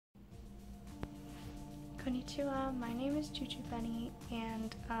Konnichiwa, my name is Jujubunny,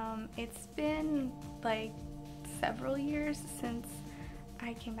 and it's been like several years since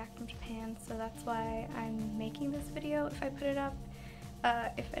I came back from Japan, so that's why I'm making this video if I put it up,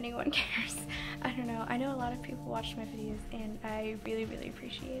 if anyone cares. I don't know. I know a lot of people watch my videos and I really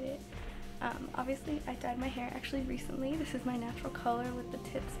appreciate it. Obviously I dyed my hair actually recently. This is my natural color with the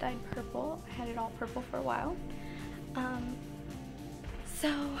tips dyed purple. I had it all purple for a while. So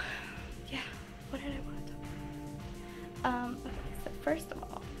yeah, what did I want to talk about? Okay, so first of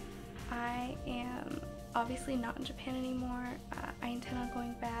all, I am obviously not in Japan anymore. I intend on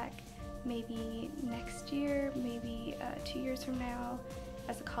going back maybe next year, maybe 2 years from now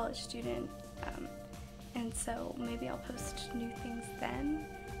as a college student, and so maybe I'll post new things then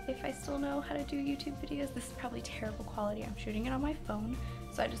if I still know how to do YouTube videos. This is probably terrible quality. I'm shooting it on my phone,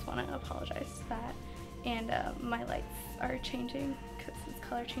 so I just want to apologize for that. And my lights are changing because it's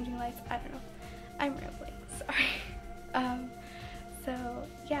color changing lights. I don't know. I'm rambling, sorry. So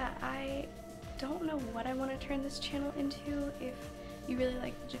yeah, I don't know what I want to turn this channel into. If you really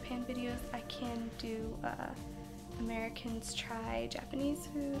like the Japan videos, I can do Americans try Japanese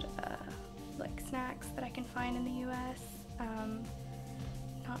food, like snacks that I can find in the US.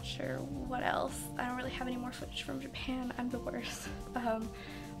 Not sure what else. I don't really have any more footage from Japan. I'm the worst.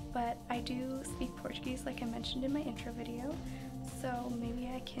 But I do speak Portuguese like I mentioned in my intro video, so maybe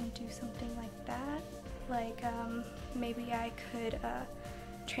I can do something like that. Like maybe I could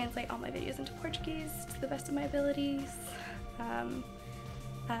translate all my videos into Portuguese to the best of my abilities.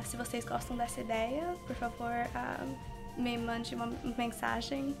 Se vocês gostam dessa ideia, por favor, me mande uma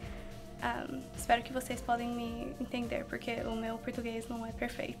mensagem. Espero que vocês podem me entender porque o meu português não é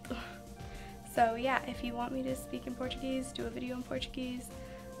perfeito. So yeah, if you want me to speak in Portuguese, do a video in Portuguese,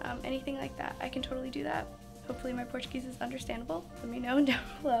 anything like that, I can totally do that. Hopefully my Portuguese is understandable. Let me know down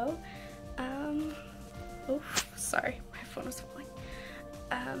below. Oh, sorry, my phone was falling.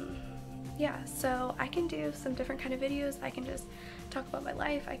 Yeah, so I can do some different kind of videos. I can just talk about my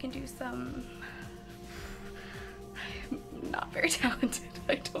life. I can do some... I'm not very talented.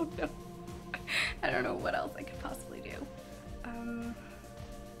 I don't know. I don't know what else I could possibly do.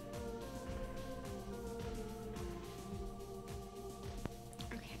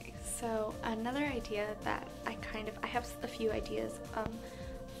 Okay, so another idea that I have a few ideas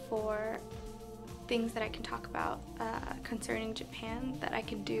for things that I can talk about concerning Japan that I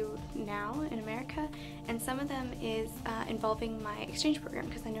can do now in America, and some of them is involving my exchange program,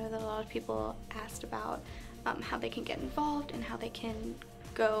 because I know that a lot of people asked about how they can get involved and how they can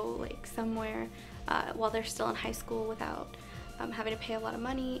go like somewhere while they're still in high school without having to pay a lot of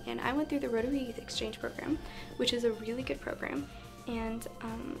money. And I went through the Rotary Youth Exchange program, which is a really good program, and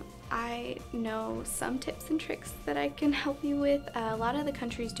I know some tips and tricks that I can help you with. A lot of the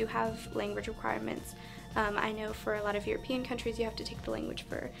countries do have language requirements. I know for a lot of European countries you have to take the language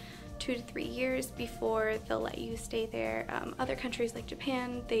for 2 to 3 years before they'll let you stay there. Other countries like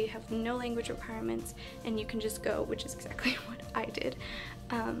Japan, they have no language requirements and you can just go, which is exactly what I did.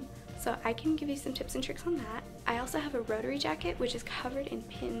 So I can give you some tips and tricks on that. I also have a Rotary jacket, which is covered in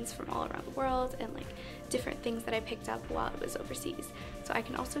pins from all around the world and like different things that I picked up while I was overseas. So I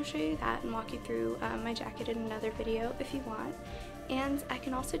can also show you that and walk you through my jacket in another video if you want. And I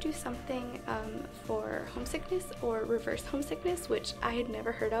can also do something for homesickness or reverse homesickness, which I had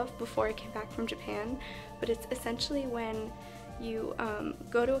never heard of before I came back from Japan. But it's essentially when you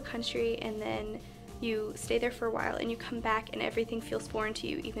go to a country and then you stay there for a while and you come back and everything feels foreign to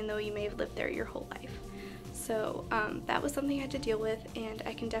you, even though you may have lived there your whole life. So that was something I had to deal with, and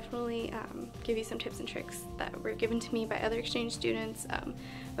I can definitely give you some tips and tricks that were given to me by other exchange students,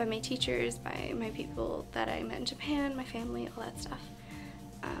 by my teachers, by my people that I met in Japan, my family, all that stuff.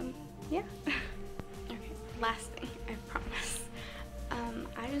 Yeah. Okay, last thing, I promise.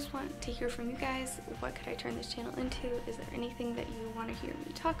 I just want to hear from you guys. What could I turn this channel into? Is there anything that you want to hear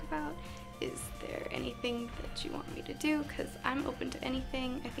me talk about? Is there anything that you want me to do? Because I'm open to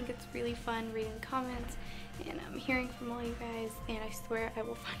anything. I think it's really fun reading the comments and hearing from all you guys, and I swear I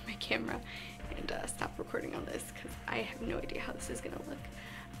will find my camera and stop recording on this because I have no idea how this is gonna look.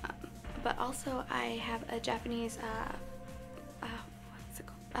 But also I have a Japanese what's it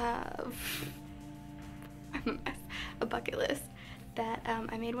called? I'm a mess. A bucket list that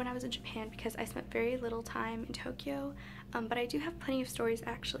I made when I was in Japan, because I spent very little time in Tokyo, but I do have plenty of stories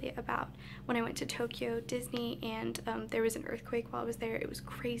actually about when I went to Tokyo Disney and there was an earthquake while I was there. It was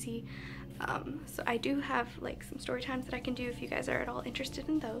crazy. So I do have like some story times that I can do if you guys are at all interested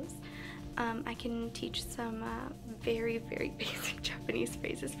in those. I can teach some very basic Japanese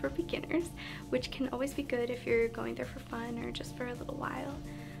phrases for beginners, which can always be good if you're going there for fun or just for a little while.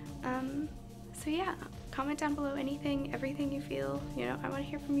 So yeah, comment down below anything, everything you feel. You know, I want to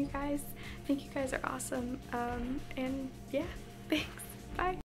hear from you guys. I think you guys are awesome. And yeah, thanks. Bye.